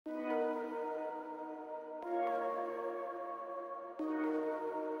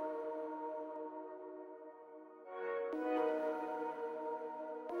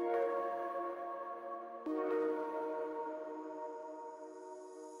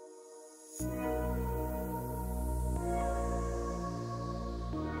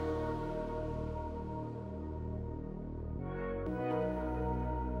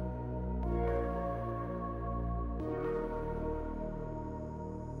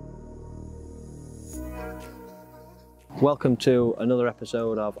Welcome to another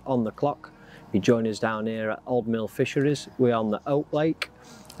episode of On The Clock. You join us down here at Old Mill Fisheries. We're on the Oak Lake.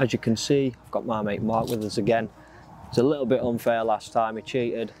 As you can see, I've got my mate Mark with us again. It's a little bit unfair last time, he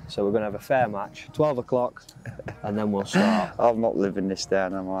cheated, so we're going to have a fair match. 12 o'clock and then we'll start. I'm not living this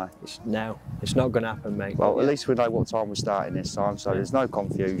down, am I? No, it's not going to happen, mate. Well, at least we know what time we're starting this time, so there's no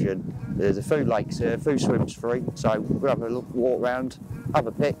confusion. There's a few lakes here, a few swims free, so we'll have a look, walk round, have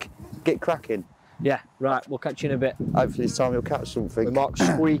a pick, get cracking. Yeah, right, we'll catch you in a bit. Hopefully this time you'll catch something. With Mark's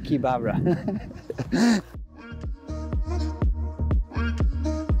squeaky barra.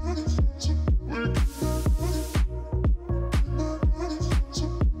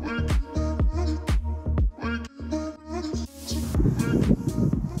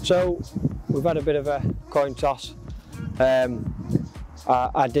 So, we've had a bit of a coin toss.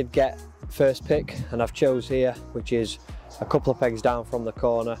 I did get first pick and I've chose here, which is a couple of pegs down from the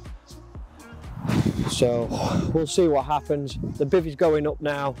corner. So we'll see what happens. The bivvy's going up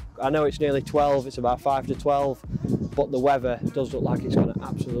now. I know it's nearly 12, it's about 5 to 12, but the weather does look like it's going to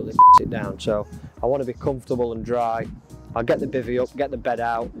absolutely it down. So I want to be comfortable and dry. I'll get the bivvy up, get the bed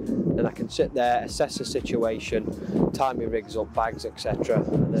out, then I can sit there, assess the situation, tie my rigs up, bags, etc.,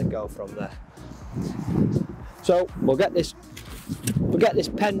 and then go from there. So we'll get this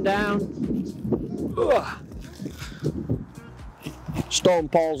pen down. Ugh. Stone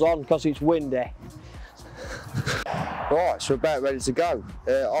pole's on because it's windy. Right, so we're about ready to go.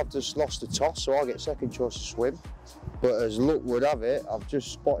 I've just lost the toss, so I get second choice to swim. But as luck would have it, I've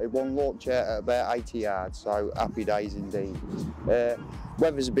just spotted one launch out at about 80 yards, so happy days indeed.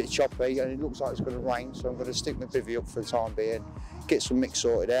 Weather's a bit choppy and it looks like it's going to rain, so I'm going to stick my bivvy up for the time being, get some mix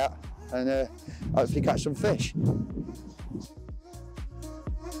sorted out and hopefully catch some fish.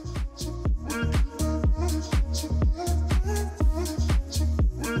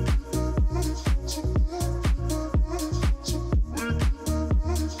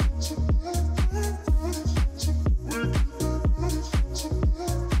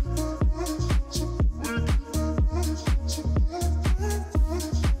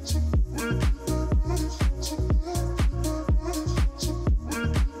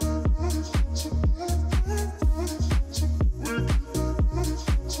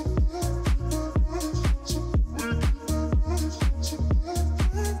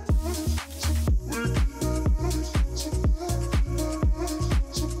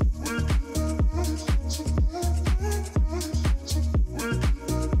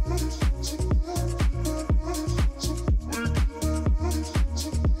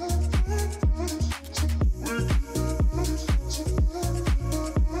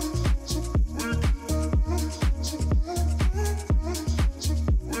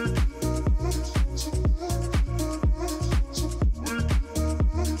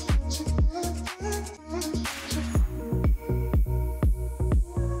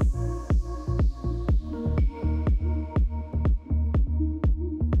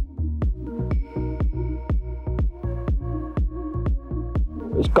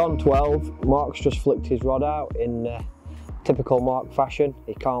 It's gone 12. Mark's just flicked his rod out in typical Mark fashion.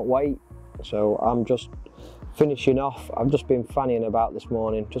 He can't wait, so I'm just finishing off. I've just been fannying about this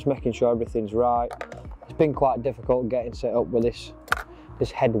morning, just making sure everything's right. It's been quite difficult getting set up with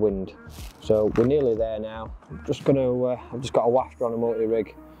this headwind, so we're nearly there now. I've just got a wafter on a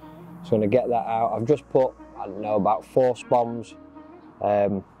multi-rig, so I'm going to get that out. I've just put, I don't know, about 4 spoms.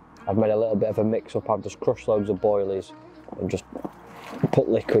 I've made a little bit of a mix up. I've just crushed loads of boilies and just put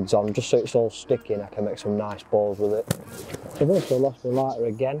liquids on just so it's all sticky and I can make some nice balls with it. I've also lost my lighter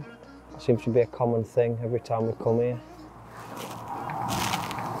again. It seems to be a common thing every time we come here.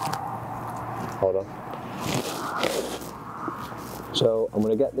 Hold on. So I'm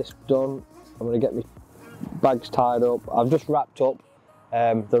going to get this done. I'm going to get my bags tied up. I've just wrapped up.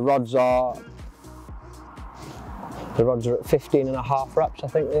 The rods are at 15.5 wraps, I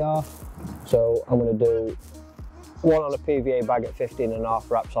think they are. So I'm going to do one on a PVA bag at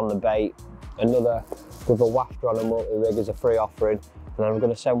 15.5 wraps on the bait, another with a wafter on a multi-rig as a free offering, and then I'm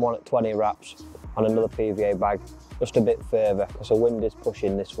going to send one at 20 wraps on another PVA bag just a bit further because the wind is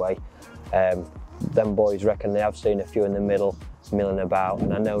pushing this way. Them boys reckon they have seen a few in the middle milling about,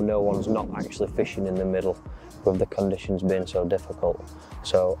 and I know no one's not actually fishing in the middle with the conditions being so difficult.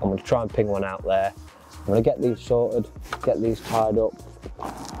 So I'm going to try and ping one out there. I'm going to get these sorted, get these tied up.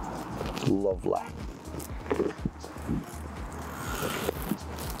 Lovely.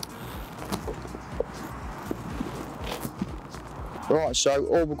 Right, so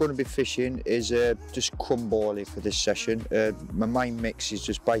all we're going to be fishing is just crumb boilie for this session. My main mix is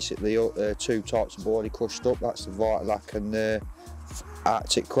just basically 2 types of boilie crushed up. That's the Vitalac and the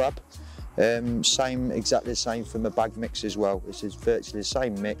Arctic crab. Exactly the same for my bag mix as well. This is virtually the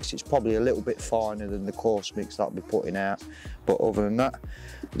same mix. It's probably a little bit finer than the coarse mix that I'll be putting out, but other than that,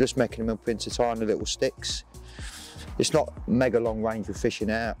 we're just making them up into tiny little sticks. It's not mega long range we're fishing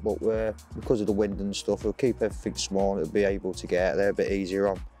out, but because of the wind and stuff, we'll keep everything small. It'll be able to get out there a bit easier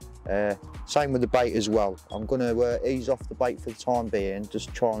on. Same with the bait as well. I'm going to ease off the bait for the time being,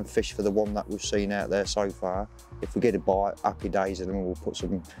 just try and fish for the one that we've seen out there so far. If we get a bite, happy days, and then we'll put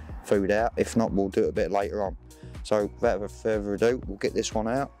some food out. If not, we'll do it a bit later on. So without further ado, we'll get this one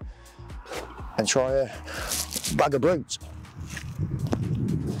out and try a bag of brutes.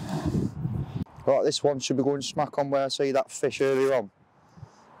 Right, this one should be going smack on where I see that fish earlier on.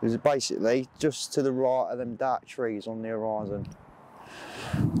 It's basically just to the right of them dark trees on the horizon.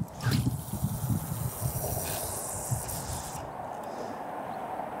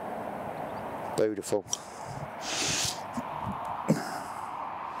 Beautiful.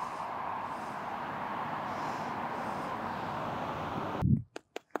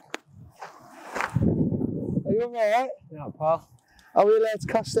 Are you alright? Yeah, pal. Are we allowed to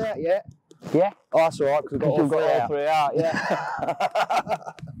cast out yet? Yeah. Oh, that's alright, because we've got all three out. Yeah.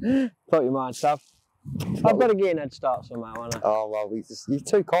 Thought you might have. I've got to get an head start somehow, haven't I? Oh, well, you're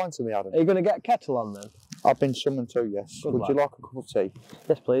too kind to me, Adam. Are you going to get a kettle on then? I've been summoned too, yes. Good Would luck. you like a cup of tea?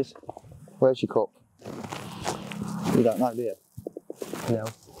 Yes, please. Where's your cup? You don't know, do you? No.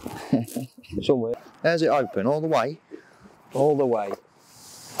 Somewhere. How's it open? All the way? All the way.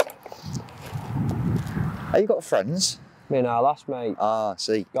 Have you got friends? Me and our last mate. Ah,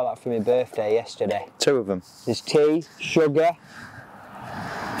 see. Got that for my birthday yesterday. 2 of them. There's tea, sugar.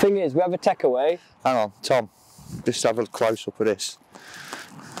 Thing is, we have a takeaway. Hang on, Tom. Just have a close up of this.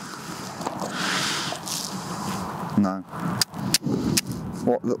 No.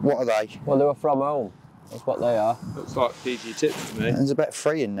 What are they? Well, they were from home. That's what they are. Looks like PG tips to me. There's about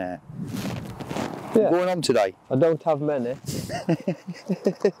 3 in there. Yeah. What's going on today? I don't have many.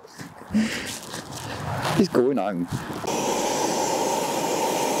 He's going home.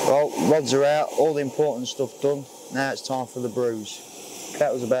 Well, rods are out, all the important stuff done. Now it's time for the brews.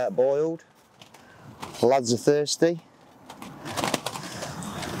 Kettle's about boiled. The lads are thirsty.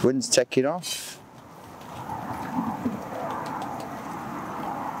 Wind's taking off.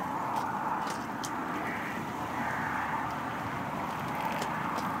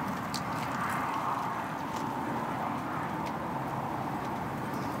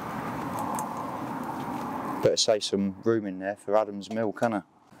 Better save some room in there for Adam's milk, can I?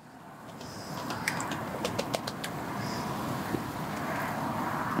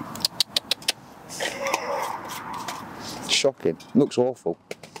 Shocking. Looks awful.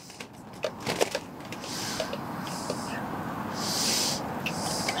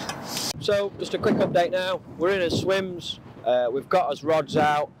 So, just a quick update now. We're in our swims. We've got us rods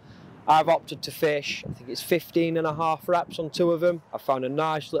out. I've opted to fish, I think it's 15.5 wraps on 2 of them. I found a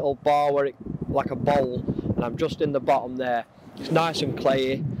nice little bar where like a bowl, and I'm just in the bottom there. It's nice and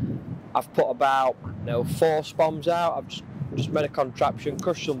clayey. I've put about 4 spoms out. I've just made a contraption,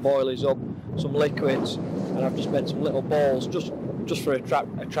 crushed some boilies up, some liquids, and I've just made some little balls just for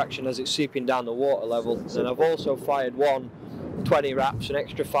attraction as it's seeping down the water level. And I've also fired 20 wraps, an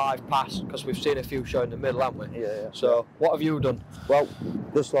extra 5 past, because we've seen a few show in the middle, haven't we? Yeah. So, what have you done? Well,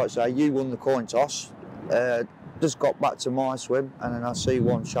 just like I say, you won the coin toss. Just got back to my swim, and then I see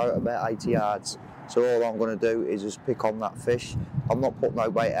one show at about 80 yards. So all I'm going to do is just pick on that fish. I'm not putting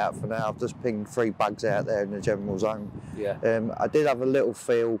no bait out for now. I've just pinged 3 bags out there in the general zone. Yeah. I did have a little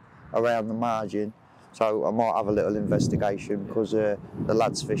feel around the margin, so I might have a little investigation, because the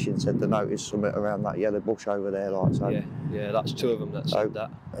lads fishing said they noticed something around that yellow bush over there. Like so. Yeah, that's 2 of them that said that.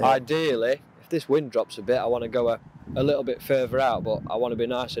 Yeah. Ideally, if this wind drops a bit, I want to go a little bit further out, but I want to be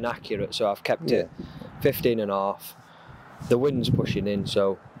nice and accurate, so I've kept it 15.5. The wind's pushing in,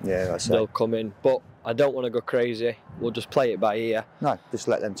 so they'll come in, but I don't want to go crazy. We'll just play it by ear. No, just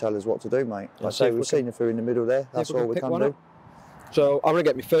let them tell us what to do, mate. Yeah, I say we've seen a few in the middle there. That's all we can do. So I'm going to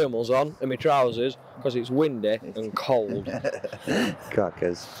get my thermals on and my trousers, because it's windy and cold.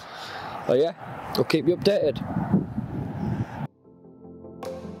 Crackers. But yeah, we'll keep you updated.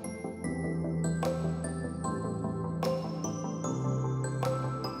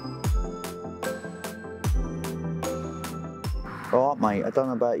 All right, mate, I don't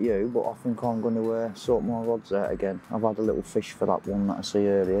know about you, but I think I'm going to sort my rods out again. I've had a little fish for that one that I see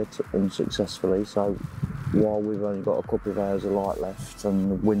earlier, unsuccessfully, so while we've only got a couple of hours of light left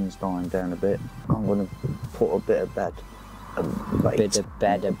and the wind's dying down a bit, I'm going to put a bit of bed bit of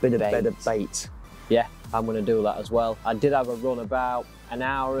better bait. Yeah, I'm going to do that as well. I did have a run about an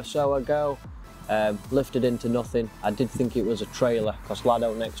hour or so ago, lifted into nothing. I did think it was a trailer because lad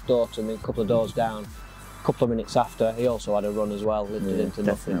out next door to me, a couple of doors down, a couple of minutes after, he also had a run as well, lifted into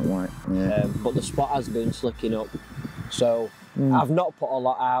nothing. Right. Yeah. But the spot has been slicking up, so I've not put a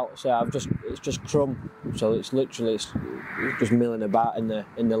lot out. So it's just crumb. So it's literally it's just milling about in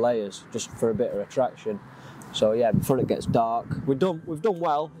the layers just for a bit of attraction. So yeah, before it gets dark, we've done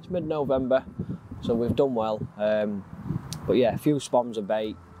well. It's mid-November, so we've done well. But yeah, a few spawns of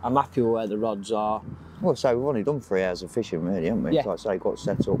bait. I'm happy with where the rods are. Well, so we've only done 3 hours of fishing, really, haven't we? Yeah. Like I say, got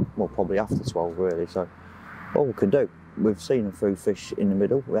set up, well, probably after 12, really. So all we can do, we've seen a few fish in the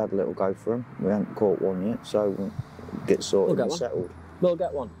middle. We had a little go for them. We haven't caught one yet, so we'll get sorted and settled. We'll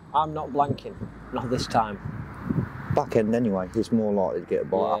get one. I'm not blanking, not this time. Back end anyway, it's more likely to get a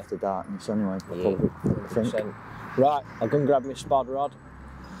bite after darkness anyway, probably, I think. Right, I'll go and grab my spod rod.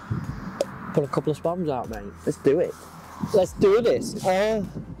 Put a couple of spawns out, mate. Let's do it. Let's do this.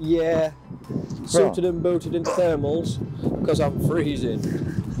 Yeah. Suited and booted in thermals because I'm freezing.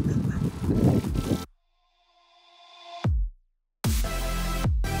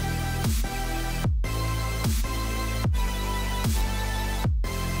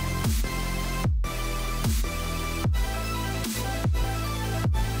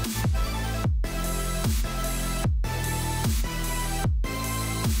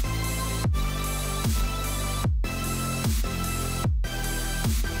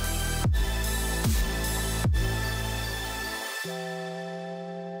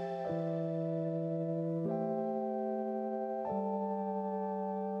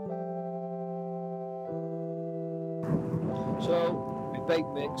 So, my bait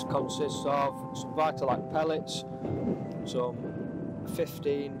mix consists of some Vitalite pellets, some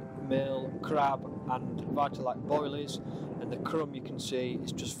 15mm crab and Vitalite boilies, and the crumb you can see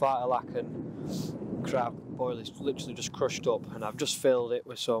is just Vitalite and crab boilies, literally just crushed up, and I've just filled it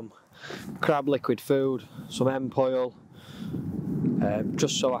with some crab liquid food, some hemp oil,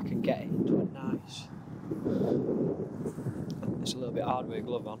 just so I can get it into a nice, it's a little bit hard with a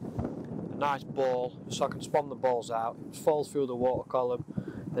glove on, nice ball, so I can spawn the balls out. It falls through the water column,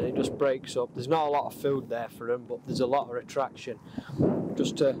 then it just breaks up. There's not a lot of food there for them, but there's a lot of attraction.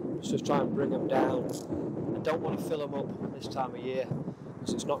 Just to try and bring them down. I don't want to fill them up this time of year,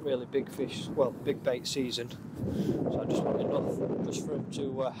 because it's not really big fish, well, big bait season. So I just want enough just for them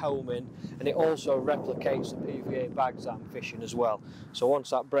to home in, and it also replicates the PVA bags that I'm fishing as well. So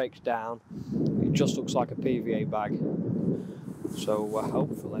once that breaks down, it just looks like a PVA bag. So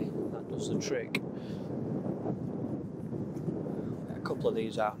hopefully that does the trick. A couple of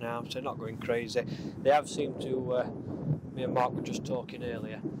these out now, so not going crazy. They have seemed to, me and Mark were just talking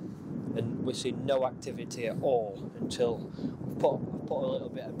earlier, and we've seen no activity at all until I've put a little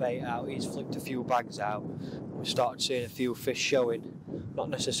bit of bait out. He's flicked a few bags out. We started seeing a few fish showing, not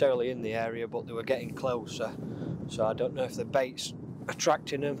necessarily in the area, but they were getting closer. So I don't know if the bait's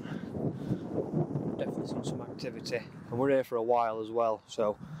attracting them. Definitely seen some activity, and we're here for a while as well,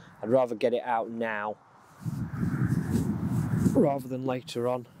 so I'd rather get it out now rather than later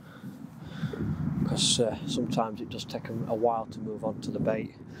on, because sometimes it does take a while to move on to the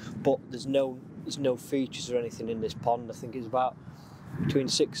bait. But there's no features or anything in this pond. I think it's about between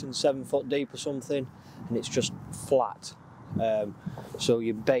 6 and 7 foot deep or something, and it's just flat, so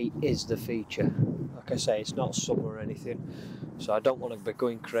your bait is the feature. Like I say, it's not summer or anything, so I don't want to be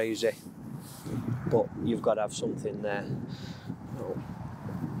going crazy, but you've got to have something there.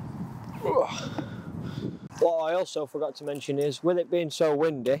 What I also forgot to mention is, with it being so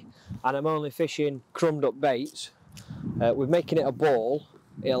windy and I'm only fishing crumbed up baits, with making it a ball,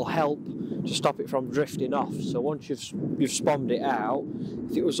 it'll help to stop it from drifting off. So once you've spawned it out,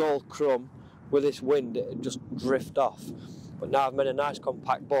 if it was all crumb, with this wind it'd just drift off. But now I've made a nice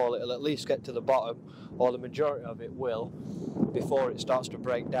compact ball, it'll at least get to the bottom, or the majority of it will, before it starts to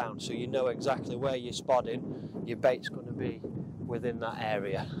break down. So you know exactly where you're spodding, your bait's going to be within that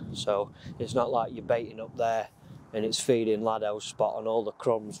area. So it's not like you're baiting up there and it's feeding Laddo's spot and all the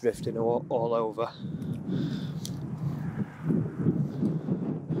crumbs drifting all over.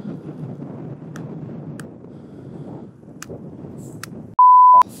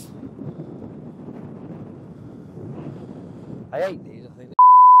 I ate these, I think.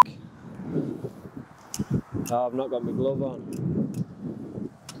 Oh, I've not got my glove on.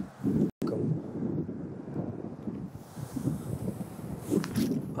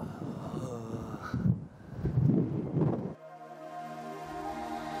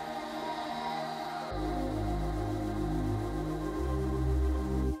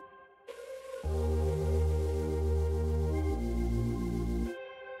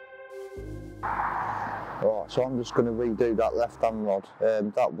 so I'm just going to redo that left-hand rod.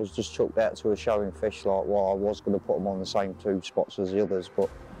 That was just chucked out to a showing fish like what I was going to put them on the same 2 spots as the others, but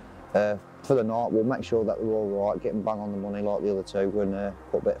for the night we'll make sure that they're all right, get them bang on the money like the other 2 and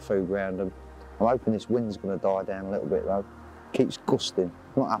put a bit of food around them. I'm hoping this wind's going to die down a little bit though. Keeps gusting,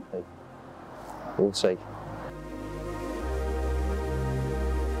 not happy. We'll see.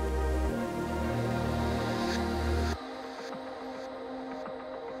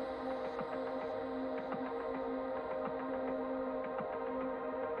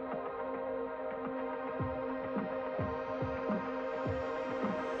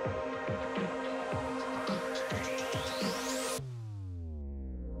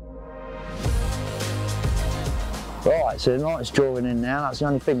 Right, so the night's drawing in now. That's the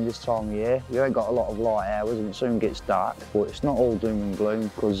only thing this time of year. You ain't got a lot of light hours and it soon gets dark, but it's not all doom and gloom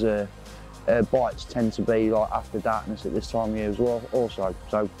because bites tend to be like after darkness at this time of year as well also.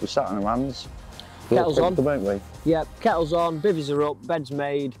 So we're sat on our hands. Kettle's on. Don't we? Yeah, kettle's on, bivvies are up, bed's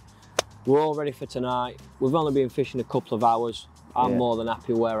made. We're all ready for tonight. We've only been fishing a couple of hours. I'm more than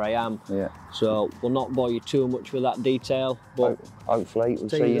happy where I am. Yeah. So we'll not bore you too much with that detail. But hopefully we'll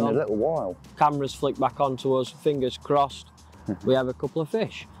see you in a little while. Cameras flick back onto us, fingers crossed. We have a couple of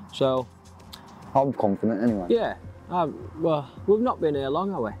fish. So I'm confident anyway. Yeah. Well, we've not been here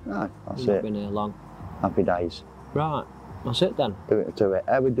long, have we? No, that's we've it. Not been here long. Happy days. Right. That's it then. Do it, do it.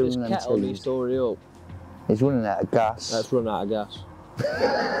 How are we doing them kettle needs to hurry up. He's running out of gas. Let's run out of gas.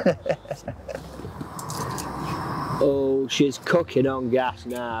 Oh, she's cooking on gas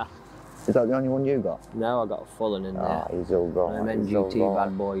now. Is that the only one you got? No, I got a full one in there. Ah, he's all gone. Them NGT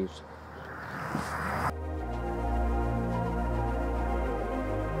bad boys.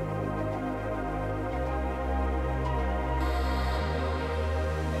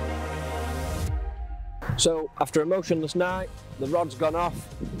 So, after a motionless night, the rod's gone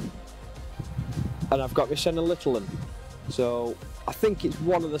off, and I've got me sent a little one. So, I think it's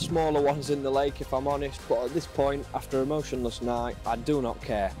one of the smaller ones in the lake, if I'm honest, but at this point, after a motionless night, I do not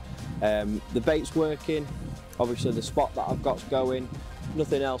care. The bait's working, obviously the spot that I've got's going,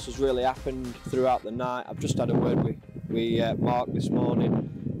 nothing else has really happened throughout the night. I've just had a word with Mark this morning,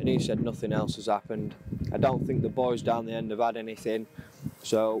 and he said nothing else has happened. I don't think the boys down the end have had anything,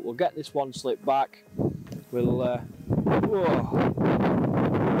 so we'll get this one slipped back. We'll, we've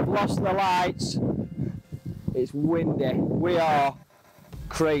lost the lights. It's windy. We are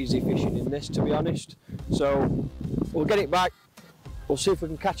crazy fishing in this, to be honest. So we'll get it back. We'll see if we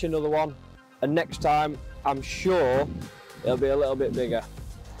can catch another one. And next time, I'm sure it'll be a little bit bigger.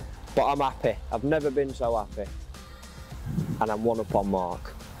 But I'm happy. I've never been so happy. And I'm one up on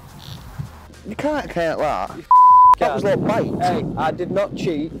Mark. You can't count that. That was like bait. Hey, I did not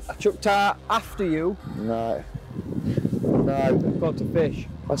cheat. I chucked out after you. No. No. Got to fish.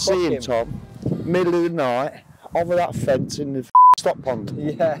 I see him, Tom. Middle of the night, over that fence in the stock pond.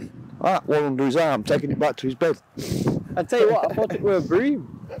 Yeah. That one under his arm, taking it back to his bed. I tell you what, I thought it were a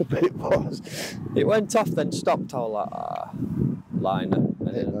bream. But it was. It went off, then stopped. I was like, liner.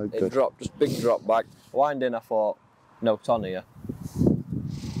 And it dropped, just big drop back. Wind in, I thought, no ton here.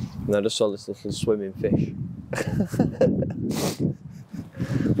 And I just saw this little swimming fish.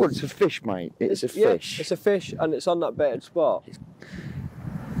 Well, it's a fish, mate. It's a fish. It's a fish, and it's on that baited spot.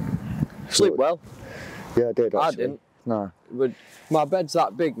 Sleep well. Yeah, I did. Actually. I didn't. No. But my bed's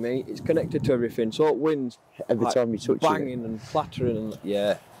that big, mate. It's connected to everything, so it wins every time you touch it. Banging and clattering, and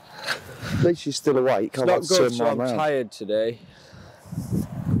yeah. At least you're still awake. It's not good, so I'm tired today.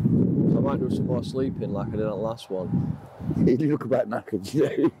 I might do some more sleeping like I did on the last one. You look about knackered,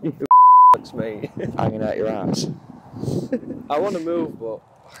 you know. That's me. Hanging out your ass. I want to move, but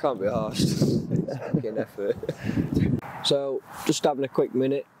I can't be arsed. It's fucking effort. So, just having a quick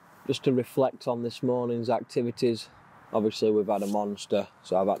minute, just to reflect on this morning's activities. Obviously, we've had a monster,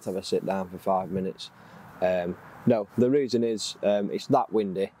 so I've had to have a sit down for 5 minutes. No, the reason is it's that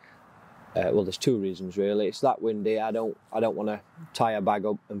windy. Well, there's 2 reasons really. It's that windy. I don't want to tie a bag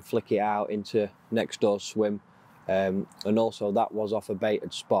up and flick it out into next door swim. And also that was off a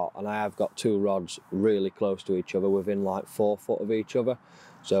baited spot, and I have got 2 rods really close to each other, within like 4 foot of each other.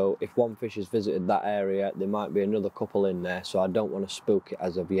 So if one fish has visited that area, there might be another couple in there, so I don't want to spook it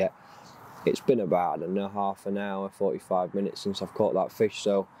as of yet. It's been about, I don't know, half an hour, 45 minutes since I've caught that fish,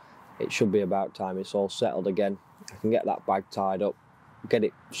 so it should be about time it's all settled again. I can get that bag tied up, get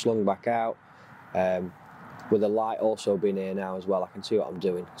it slung back out. With the light also being here now as well, I can see what I'm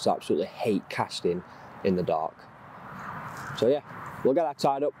doing, because I absolutely hate casting in the dark. So yeah, we'll get that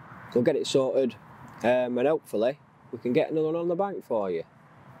tied up, we'll get it sorted, and hopefully we can get another one on the bank for you.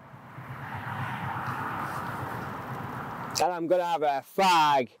 And I'm going to have a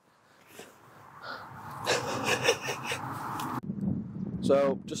fag.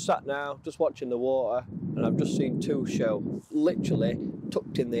 So just sat now, just watching the water, and I've just seen two show, literally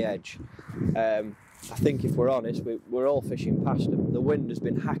tucked in the edge. I think if we're honest, we're all fishing past them. The wind has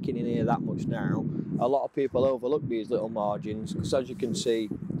been hacking in here that much now. A lot of people overlook these little margins, because as you can see,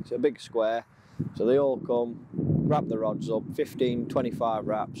 it's a big square. So they all come, wrap the rods up, 15, 25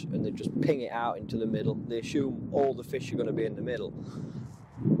 wraps, and they just ping it out into the middle. They assume all the fish are going to be in the middle.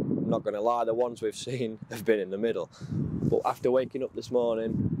 I'm not going to lie, the ones we've seen have been in the middle. But after waking up this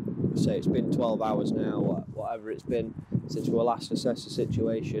morning, say it's been 12 hours now, whatever it's been, since we last assessed the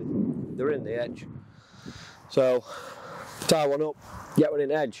situation, they're in the edge. So, tie one up, get one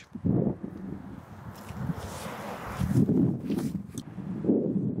in edge.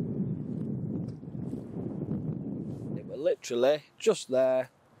 They were literally just there.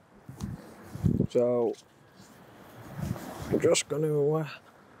 So, I'm just going to...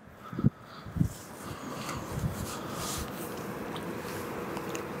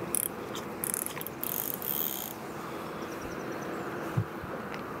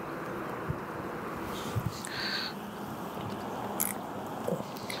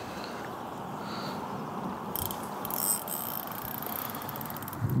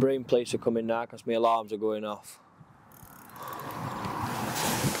 Brain police are coming now because my alarms are going off.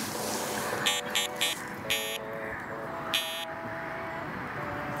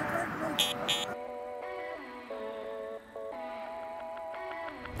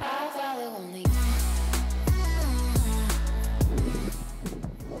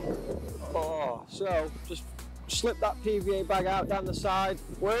 Oh, so just slip that PVA bag out down the side.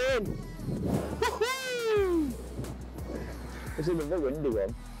 We're in. Woohoo! It's in the big windy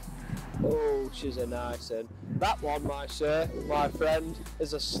one. Oh, she's a nice one. That one, my friend,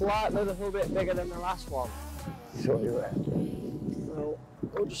 is a slightly little bit bigger than the last one. So we'll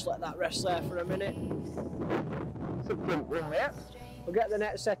just let that rest there for a minute. It's a big one, yeah. We'll get the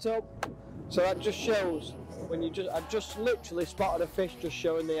net set up. So that just shows when I just literally spotted a fish just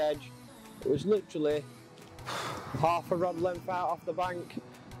showing the edge. It was literally half a rod length out off the bank.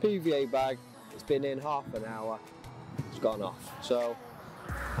 PVA bag. It's been in half an hour. It's gone off. So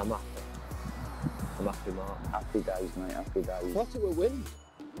I'm happy. I'm happy, Mark. Happy days, mate, happy days. I thought it would wind.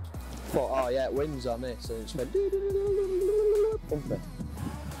 Oh yeah, it winds on this, and it's went pumping.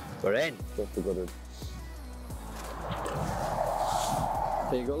 We're in. Just a good one.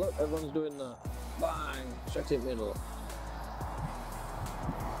 There you go, look, everyone's doing that. Bang, straight in the middle.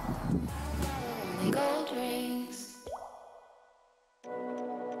 Gold rings.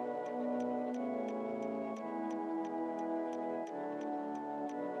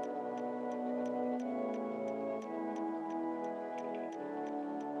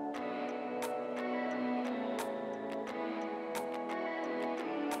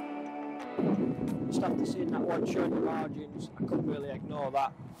 Just after seeing that one showing the margins, I couldn't really ignore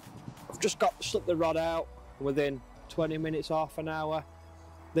that. I've just got to slip the rod out. Within 20 minutes, half an hour,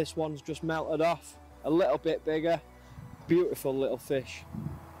 this one's just melted off. A little bit bigger, beautiful little fish.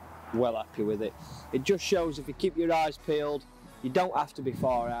 Well happy with it. It just shows if you keep your eyes peeled, you don't have to be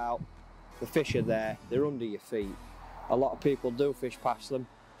far out. The fish are there, they're under your feet. A lot of people do fish past them,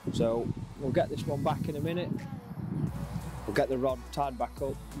 so we'll get this one back in a minute. We'll get the rod tied back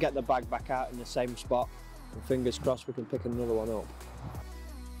up, get the bag back out in the same spot, and fingers crossed we can pick another one up.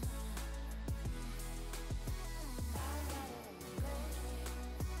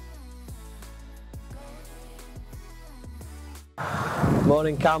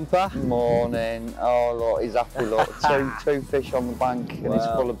 Morning, camper. Morning. Oh look, he's happy. Look, two fish on the bank, and it's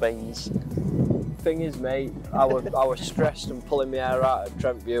full of beans. Thing is, mate, I was stressed and pulling my hair out at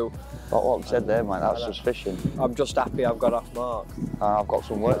Trent View. Like what I said there, mate, that's just fishing. I'm just happy I've got off Mark. I've got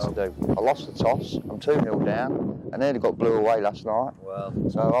some work to do. I lost the toss, I'm 2-0 down. I nearly got blew away last night. Well,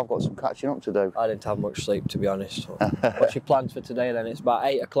 so I've got some catching up to do. I didn't have much sleep, to be honest. What's your plans for today then? It's about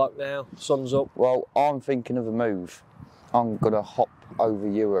 8 o'clock now, sun's up. Well, I'm thinking of a move. I'm going to hop over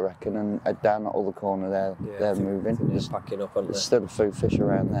you, I reckon, and head down that other corner there. Yeah, they're moving. There's packing up, aren't There's still a few fish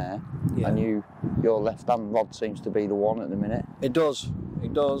around there. Yeah. And your left-hand rod seems to be the one at the minute. It does.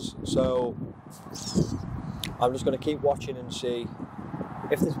 So I'm just going to keep watching and see.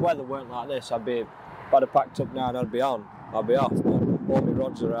 If this weather weren't like this, I'd have packed up now and I'd be on. I'd be off. But all my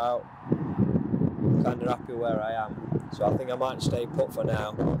rods are out. Kind of happy where I am. So I think I might stay put for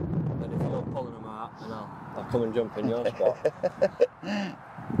now. And if you're pulling them out, then I'll come and jump in your spot.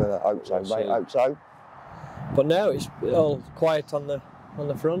 But I hope so, mate. I hope so. But now it's all quiet on the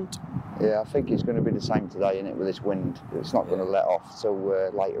front. Yeah, I think it's going to be the same today, innit, with this wind. It's not going to let off till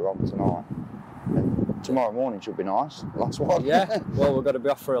later on tonight. And tomorrow morning should be nice. Last one. Yeah. Well, we've got to be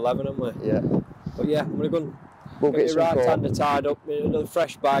off for 11, haven't we? Yeah. But yeah, I'm going to We'll get your some right carp. hander tied up, another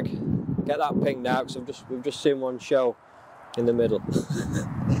fresh bag, get that pinged out, because we've just seen one show in the middle.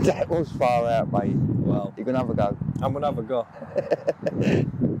 That was far out, mate. Well, You're going to have a go. I'm going to have a go.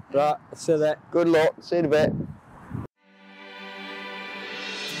 Right, see you there. Good luck. See you in a bit.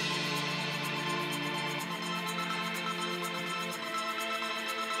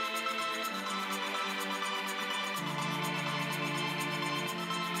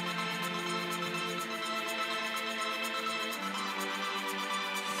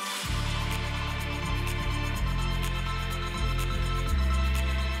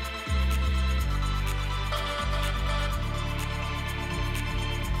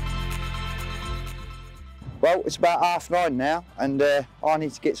 Well, it's about 9:30 now, and I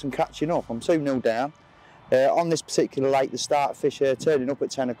need to get some catching up. I'm 2-0 down. On this particular lake, the start fish are turning up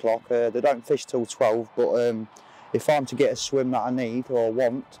at 10 o'clock. They don't fish till 12, but if I'm to get a swim that I need or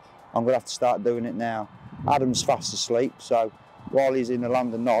want, I'm going to have to start doing it now. Adam's fast asleep, so while he's in the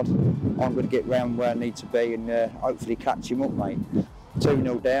land of nod, I'm going to get round where I need to be and hopefully catch him up, mate.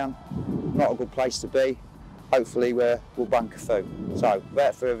 2-0 down, not a good place to be. Hopefully we'll bank a few. So,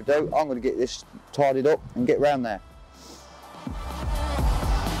 without further ado, I'm going to get this tidied up and get round there.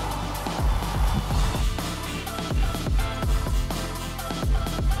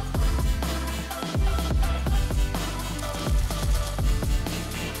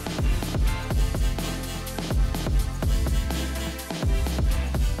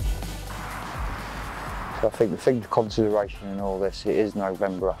 So I think the thing to consideration in all this, it is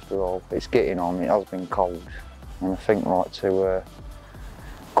November after all. It's getting on, it has been cold. And I think like to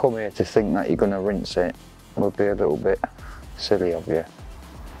come here to think that you're going to rinse it would be a little bit silly of you.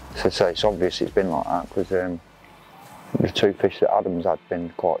 So it's obvious it's been like that because the two fish that Adam's had been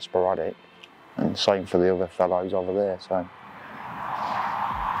quite sporadic, and same for the other fellows over there. So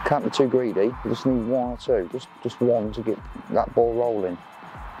can't be too greedy. You just need one or two, just one to get that ball rolling.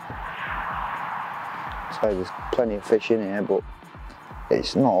 So there's plenty of fish in here, but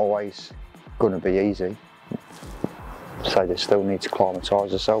it's not always going to be easy. So they still need to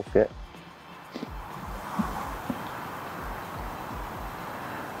acclimatise herself yet.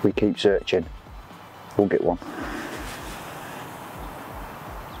 We keep searching, we'll get one.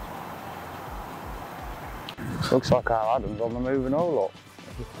 Looks like our Adam's on the move and all up.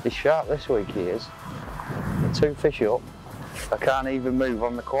 He's sharp this week, he is. 2 fish up, I can't even move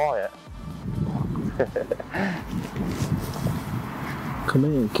on the quiet. Come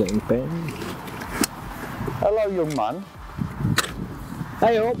in, Kingpin. Hello, young man.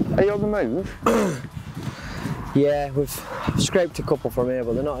 Hey up. Are you on the move? Yeah, we've scraped a couple from here,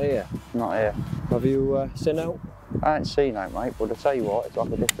 but they're not here. Not here. Have you seen out? I ain't seen out, mate, but I tell you what, it's like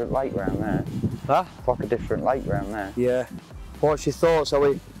a different lake round there. Huh? It's like a different lake round there. Yeah. What's your thoughts? Are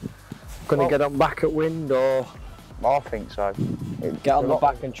we going to get on back at wind or I think so. get on the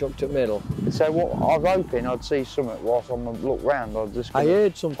back and chucked at middle? So what I was hoping I'd see something whilst on the look round. I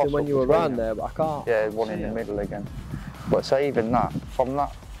heard something when you were round there, but I can't. Yeah, one in the middle again. But say even that, from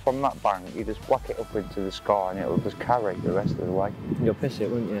that bank, you just whack it up into the sky and it'll just carry the rest of the way. You'll piss it,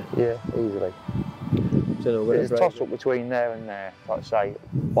 wouldn't you? Yeah, easily. So There's a toss up between there and there, like I say.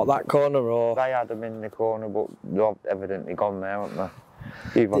 What, that corner or? They had them in the corner, but they've evidently gone there, haven't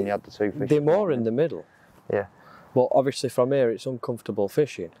they? You've only had the 2 fish. They're more in the middle. Yeah. But obviously from here it's uncomfortable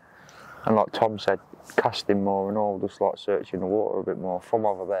fishing. And like Tom said, casting more and all, just like searching the water a bit more. From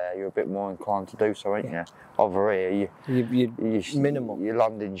over there, you're a bit more inclined to do so, ain't you? Over here, minimum. You're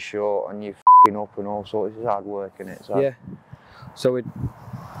landing short and you're f***ing up and all sorts. It's hard work, innit? So. Yeah. So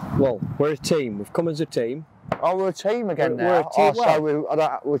we're a team. We've come as a team. Oh, we're a team again now. We're a team.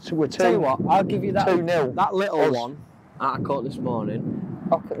 We're two. Tell you what, I'll give you that 2-0. that little one that I caught this morning.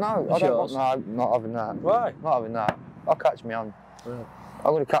 Okay, no, I don't want, no, not having that. Why? Not having that. I'll catch me on. Right.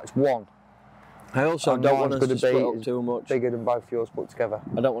 I'm going to catch one. I also don't want us to split up too much. Bigger than both yours put together.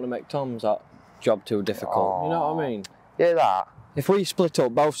 I don't want to make Tom's job too difficult. Oh. You know what I mean? Yeah, that. If we split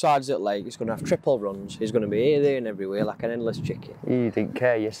up both sides of the lake, it's going to have triple runs. He's going to be here, there and everywhere like an endless chicken. You didn't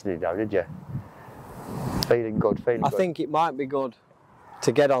care yesterday though, did you? Feeling good, feeling good. I think it might be good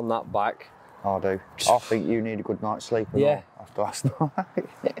to get on that back. I do. I think you need a good night's sleep and all after last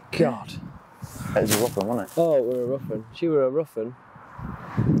night. God. That was a rough one, wasn't it? Oh, we're a rough one. She were a rough one.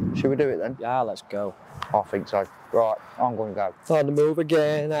 Should we do it then? Yeah, let's go. I think so. Right, I'm going to go. On the move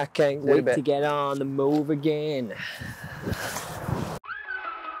again. I can't wait bit. to get on the move again.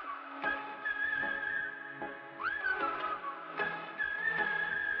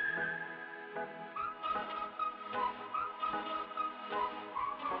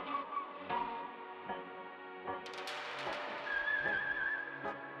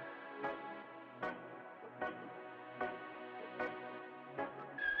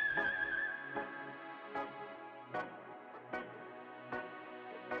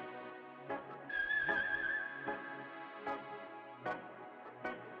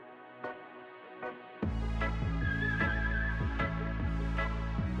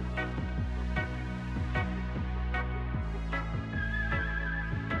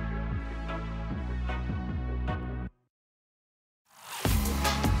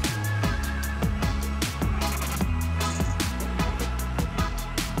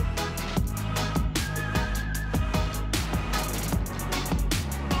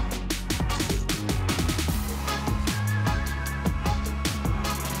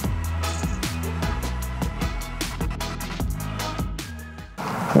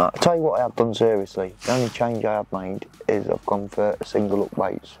 No, I'll tell you what I have done seriously. The only change I have made is I've gone for single hook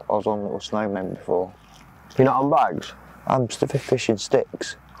baits. I was on little snowmen before. You're not on bags? I'm still fishing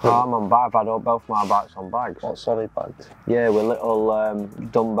sticks. Oh, I'm on bags. I've had both my bags on bags. What, solid bags? Yeah, with little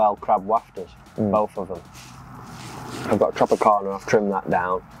dumbbell crab wafters, both of them. I've got a Tropicana, I've trimmed that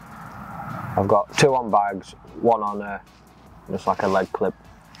down. I've got 2 on bags, 1 on just like a lead clip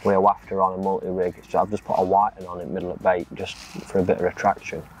with a wafter on a multi-rig. So I've just put a whiting on it, middle of bait, just for a bit of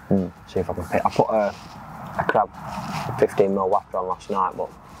retraction. See if I can pick. I put a crab 15mm wafter on last night, but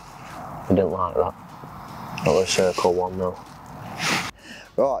I didn't like that. Got a circle one though.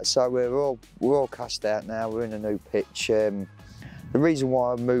 Right, so we're all cast out now. We're in a new pitch. The reason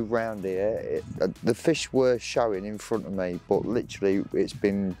why I moved round here, the fish were showing in front of me, but literally it's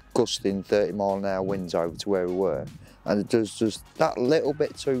been gusting 30-mile-an-hour winds over to where we were, and it was just that little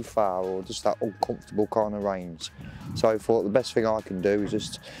bit too far, or just that uncomfortable kind of range. So I thought the best thing I can do is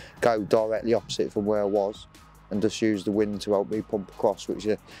just go directly opposite from where I was, and just use the wind to help me pump across, which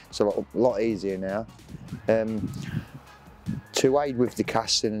is a lot easier now. To aid with the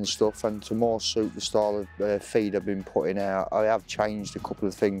casting and stuff, and to more suit the style of feed I've been putting out, I have changed a couple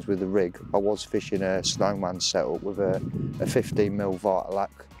of things with the rig. I was fishing a snowman setup with a 15mm Vitalac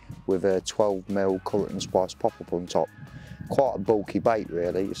with a 12mm current and spice pop-up on top. Quite a bulky bait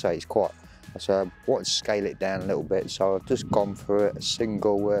really, you say it's quite. So I wanted to scale it down a little bit, so I've just gone for a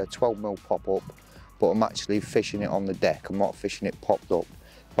single 12mm pop-up, but I'm actually fishing it on the deck. I'm not fishing it popped up.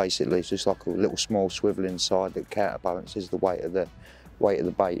 Basically, it's just like a little small swivel inside that counterbalances the weight of the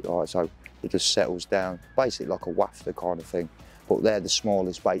bait, right? So it just settles down, basically like a wafter kind of thing. But they're the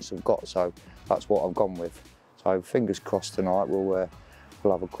smallest baits I've got, so that's what I've gone with. So fingers crossed tonight we'll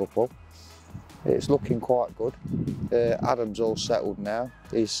have a couple. It's looking quite good. Adam's all settled now.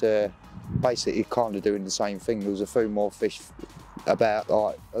 He's basically kind of doing the same thing. There was a few more fish about,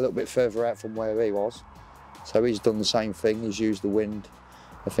 like a little bit further out from where he was. So he's done the same thing. He's used the wind.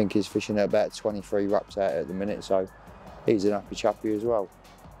 I think he's fishing at about 23 wraps out at the minute, so he's an happy chappy as well.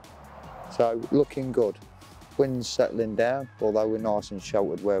 So looking good. Wind's settling down, although we're nice and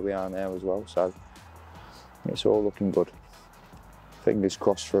sheltered where we are now as well, so it's all looking good. Fingers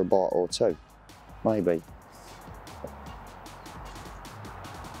crossed for a bite or two, maybe.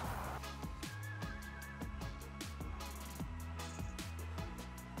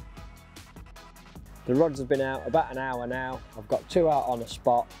 The rods have been out about an hour now. I've got 2 out on a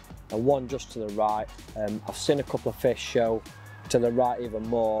spot and 1 just to the right. I've seen a couple of fish show to the right even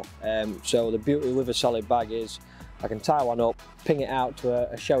more. So the beauty with a solid bag is I can tie one up, ping it out to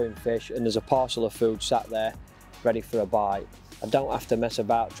a showing fish, and there's a parcel of food sat there ready for a bite. I don't have to mess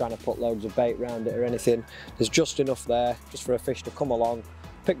about trying to put loads of bait around it or anything. There's just enough there just for a fish to come along,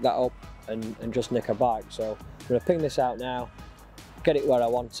 pick that up and just nick a bite. So I'm going to ping this out now, get it where I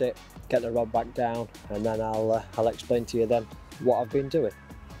want it, get the rod back down, and then I'll explain to you then what I've been doing.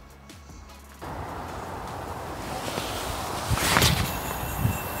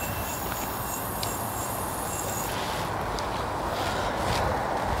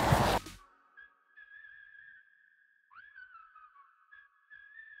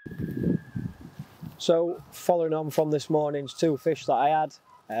 So following on from this morning's 2 fish that I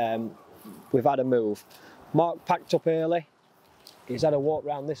had, we've had a move. Mark packed up early. He's had a walk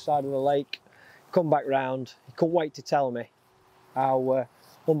round this side of the lake, come back round. He couldn't wait to tell me how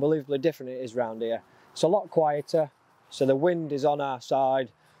unbelievably different it is round here. It's a lot quieter, so the wind is on our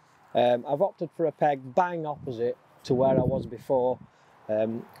side. I've opted for a peg bang opposite to where I was before.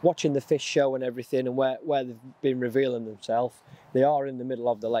 Watching the fish show and everything, and where they've been revealing themselves, they are in the middle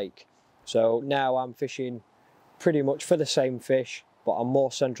of the lake. So now I'm fishing pretty much for the same fish, but I'm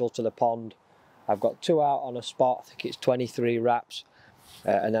more central to the pond. I've got 2 out on a spot, I think it's 23 wraps,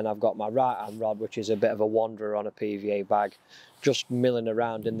 and then I've got my right hand rod, which is a bit of a wanderer on a PVA bag, just milling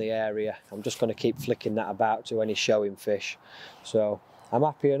around in the area. I'm just going to keep flicking that about to any showing fish. So I'm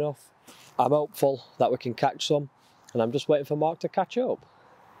happy enough, I'm hopeful that we can catch some, and I'm just waiting for Mark to catch up.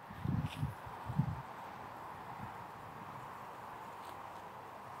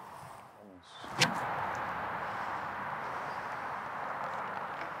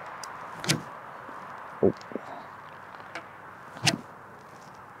 Oh.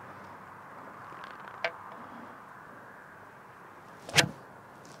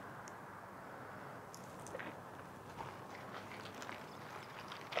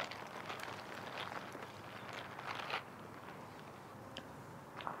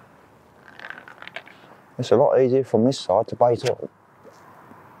 It's a lot easier from this side to bait up.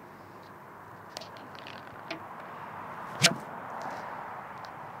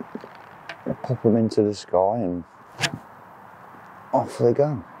 Pop them into the sky and off they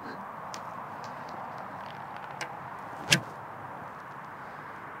go.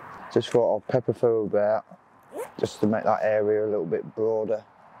 Just thought I'd pepper through about, just to make that area a little bit broader.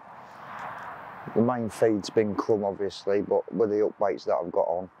 The main feed's been crumb obviously, but with the upweights that I've got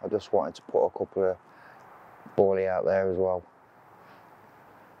on, I just wanted to put a couple of boilie out there as well.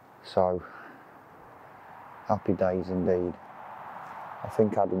 So, happy days indeed. I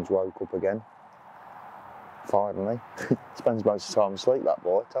think Adam's woke up again. Finally. Spends most of the time asleep, that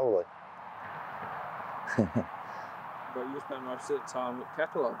boy, totally. But you spend most of the time with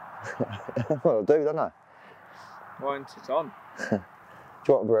kettle on. Well, I do, don't I? Why isn't it on? Do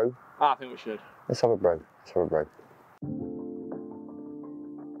you want a brew? I think we should. Let's have a brew. Let's have a brew.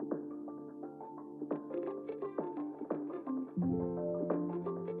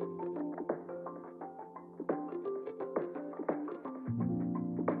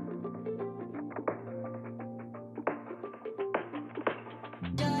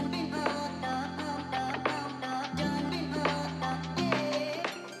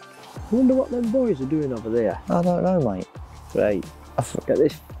 I wonder what them boys are doing over there. I don't know, mate. Right, get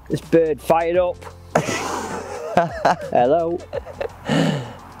this bird fired up. Hello.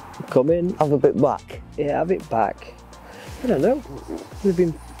 Come in. Have a bit back. Yeah, have it back. I don't know. We've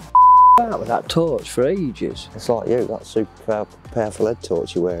been out with that torch for ages. It's like you, that super powerful head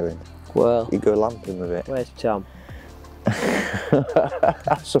torch you're wearing. Well, You go lamping with it. where's Tom?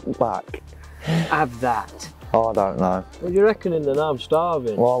 Have some back. Have that. Oh, I don't know. What do you reckon in the now? I'm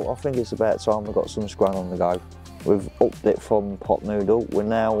starving. Well, I think it's about time we've got some scran on the go. We've upped it from pot noodle. We're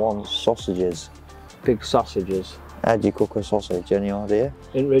now on sausages. Big sausages. How do you cook a sausage? Any idea?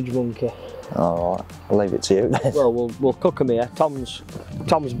 In Ridge Monkey. All right, I'll leave it to you then. Well, we'll cook them here. Tom's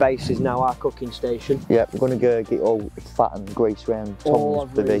base is now our cooking station. Yeah, we're going to get all fat and grease round All Tom's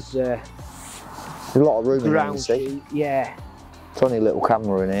of bibby. his There's a lot of room in here, you ground see. sheet. Yeah. Tiny little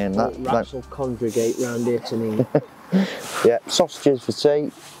camera in here and that. Rats will congregate round here to me. Yeah, sausages for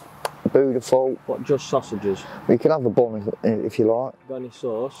tea. Beautiful. What, just sausages? You can have a bun if you like. Got any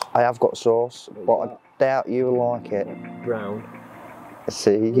sauce? I have got sauce, What you but I got? doubt you'll like it. Brown.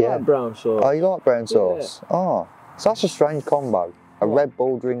 See, You yeah. like brown sauce? Oh, you like brown sauce? Oh, so that's a strange combo. A What? Red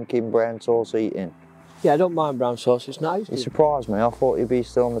Bull drinking, brown sauce eating. Yeah, I don't mind brown sauce. It's nice. You surprised me. I thought you'd be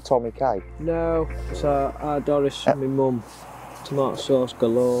still on the Tommy K. No, it's our Doris and my mum. Tomato sauce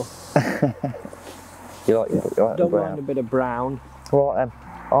galore. You like the Don't brown? mind a bit of brown. Right then,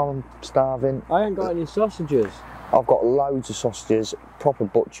 I'm starving. I ain't got any sausages. I've got loads of sausages, proper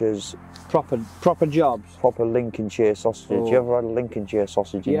butchers, Proper jobs. proper Lincolnshire sausages. Oh. You ever had a Lincolnshire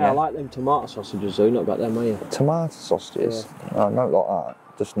sausage in Yeah, I there? like them tomato sausages though. You not got them, are you? Tomato sausages? No, not like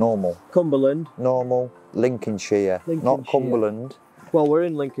that. Just normal. Cumberland. Normal Lincolnshire. Not Lincolnshire. Cumberland. Well, we're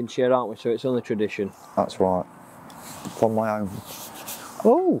in Lincolnshire, aren't we? So it's only tradition. That's right. From my own.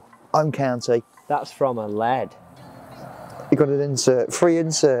 Oh, home county. That's from a lead. You got an insert, free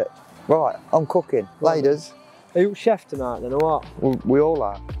insert. Right, I'm cooking. Ladies, Are you chef tonight then, or what? we all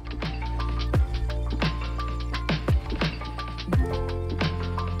are.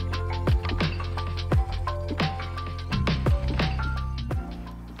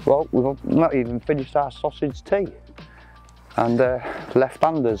 Well, we've not even finished our sausage tea. And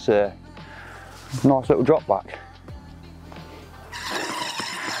left-handers, nice little drop back.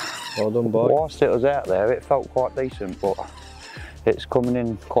 Well done, boy. Whilst it was out there, it felt quite decent, but it's coming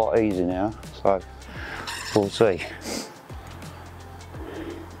in quite easy now, so we'll see.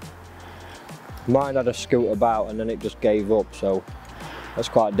 Mine had a scoot about and then it just gave up, so that's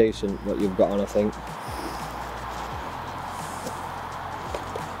quite decent what you've got on, I think.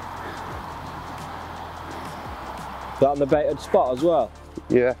 Is that on the baited spot as well?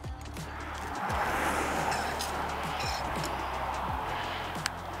 Yeah.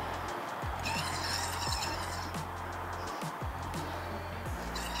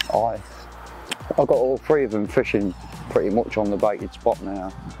 I've got all three of them fishing pretty much on the baited spot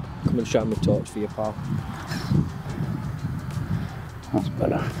now. Come and show me a torch for you, pal. That's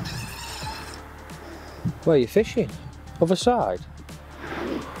better. Where are you fishing? Other side?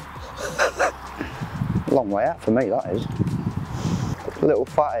 Long way out for me, that is. A little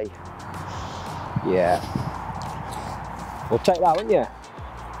fatty. Yeah. We'll take that, won't you?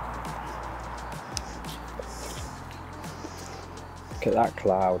 Look at that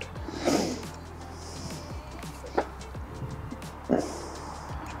cloud.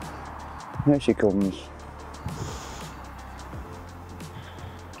 Here she comes.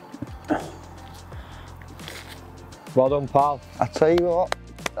 Well done, pal. I tell you what,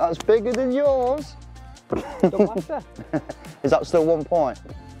 that's bigger than yours. Don't matter. Is that still 1 point?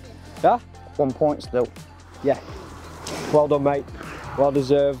 Yeah? 1 point still. Yeah. Well done, mate. Well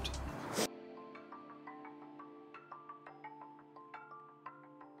deserved.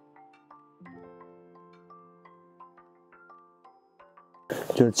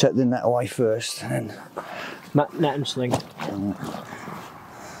 Do you want to take the net away first? And then... Net and sling.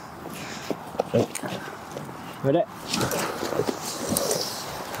 Ready?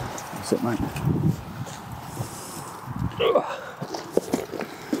 That's it, mate.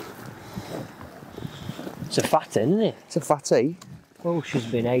 It's a fat one, isn't it? It's a fatty. Oh, she's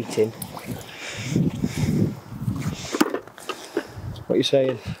been eating. What are you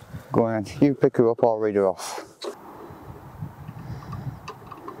saying? Go on, you pick her up, I'll read her off.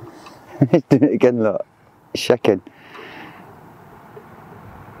 He's doing it again, look. He's shaking.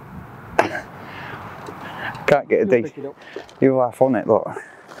 Can't get a D. You laugh on it, look.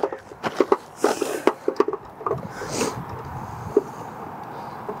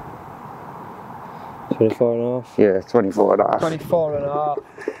 $24 and a half. Yeah, 24 and a half. 24 and a half.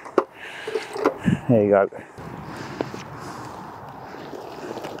 There you go.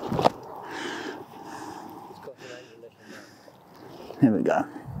 There we go.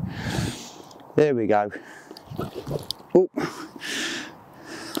 There we go. Oh.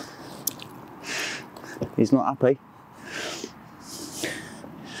 He's not happy.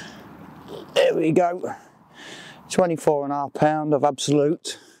 There we go. 24 and a half pound of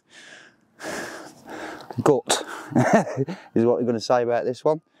absolute gut is what you're going to say about this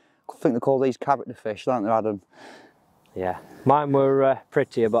one. I think they call these character fish, don't they, Adam? Yeah. Mine were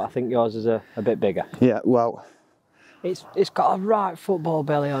prettier, but I think yours is a bit bigger. Yeah, well... It's got a right football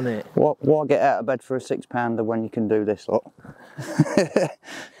belly on it. Why get out of bed for a £6 when you can do this, look?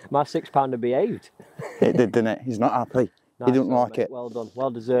 My £6 behaved. It did, didn't it? He's not happy. Nice, he didn't like mate. it. Well done, well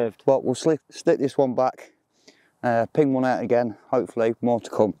deserved. Well, we'll stick this one back, ping one out again, hopefully more to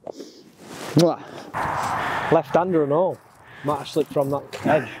come. Left-hander and all. Might have slipped from that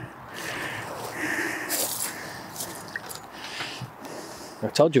edge. I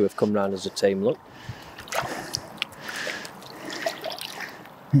told you we've come round as a team, look.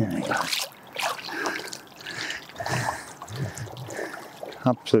 There we go.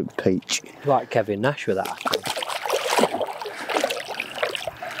 Absolute peach. Like Kevin Nash with that apple.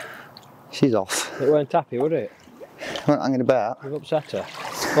 She's off. It weren't happy, would it? Weren't hanging about. You've upset her.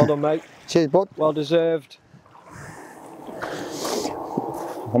 Well done, mate. Cheers, bud. Well deserved.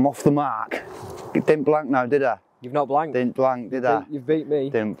 I'm off the mark. It didn't blank now, did I? You've not blanked. Didn't blank, did I? You've beat me.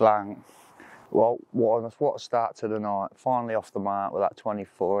 Didn't blank. Well, what a start to the night. Finally off the mark with that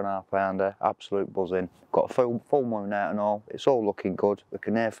 24 and a half pounder. Absolute buzzing. Got a full moon out and all. It's all looking good. We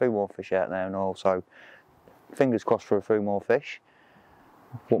can hear a few more fish out there and all. So, fingers crossed for a few more fish.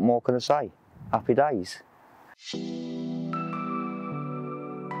 What more can I say? Happy days.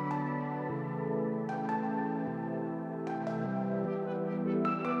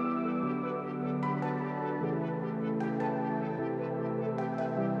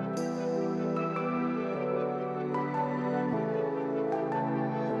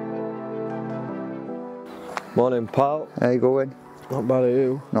 Morning, pal. How you going? Not bad at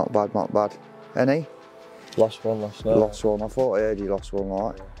you. Not bad, not bad. Any? Lost one last night. Lost one. I thought I heard you lost one,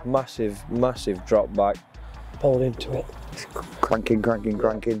 like. Massive drop back. Pulled into it. Cranking.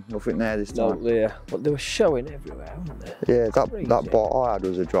 Nothing there this time. No, there. But they were showing everywhere, weren't they? Yeah, that bot I had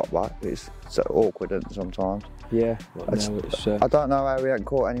was a drop back. It's so awkward, isn't it, sometimes? Yeah, but now it's... I don't know how we haven't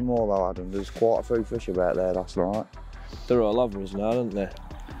caught any more though, Adam. There's quite a few fish about there last night. They're all over us now, aren't they?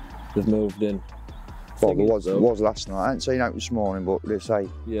 They've moved in. Well, there was last night. I hadn't seen out this morning, but they say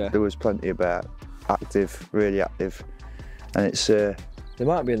there was plenty about. Active, really active. And it's... They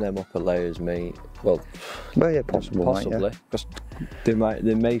might be in them upper layers, mate. Well yeah, possibly, because they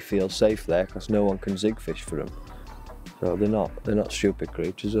may feel safe there because no one can zig fish for them. So they're not stupid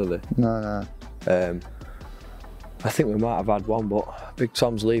creatures, are they? No. I think we might have had one, but Big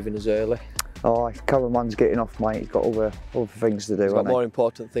Tom's leaving us early. Oh, cameraman's getting off, mate. He's got other things to do. He's got more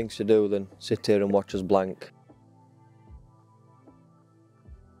important things to do than sit here and watch us blank.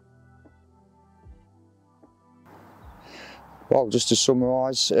 Well, just to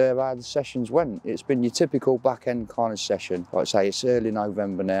summarise how the sessions went, it's been your typical back-end kind of session. Like I say, it's early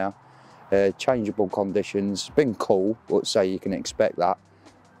November now, changeable conditions. It's been cool, but say you can expect that.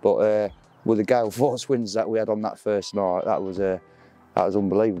 But with the gale force winds that we had on that first night, that was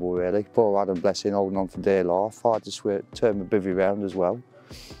unbelievable, really. Poor Adam, bless him, holding on for dear life. I had to turn my bivvy round as well.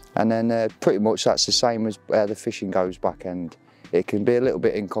 And then pretty much that's the same as the fishing goes back-end. It can be a little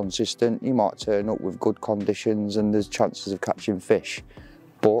bit inconsistent. You might turn up with good conditions and there's chances of catching fish.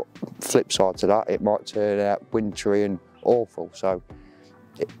 But flip side to that, it might turn out wintry and awful. So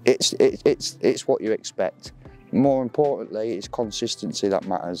it's what you expect. More importantly, it's consistency that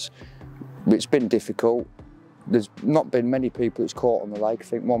matters. It's been difficult. There's not been many people that's caught on the lake. I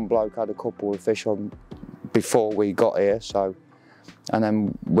think one bloke had a couple of fish on before we got here, so and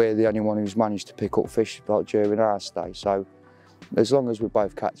then we're the only one who's managed to pick up fish like during our stay. So as long as we're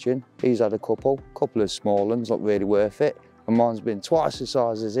both catching, he's had a couple of small ones, not really worth it, and mine's been twice the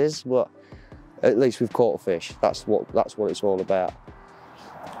size as his, but at least we've caught a fish. That's what it's all about.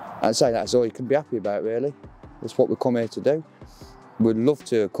 And saying that's all you can be happy about, really. That's what we come here to do. We'd love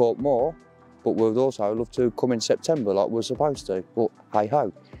to have caught more, but we'd also love to come in September like we're supposed to. But hey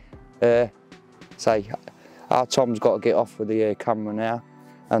ho. Our Tom's got to get off with the camera now,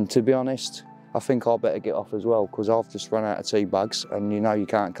 and to be honest, I think I better get off as well, because I've just run out of tea bags, and you know you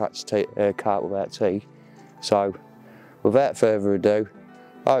can't catch carp without tea. So without further ado,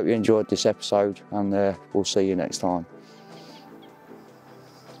 I hope you enjoyed this episode, and we'll see you next time.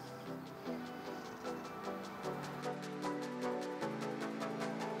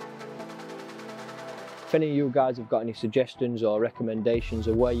 If any of you guys have got any suggestions or recommendations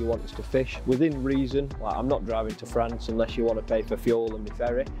of where you want us to fish, within reason, like I'm not driving to France unless you want to pay for fuel and my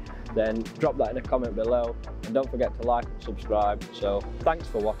ferry, then drop that in a comment below, and don't forget to like and subscribe. So thanks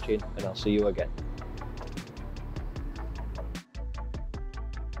for watching, and I'll see you again.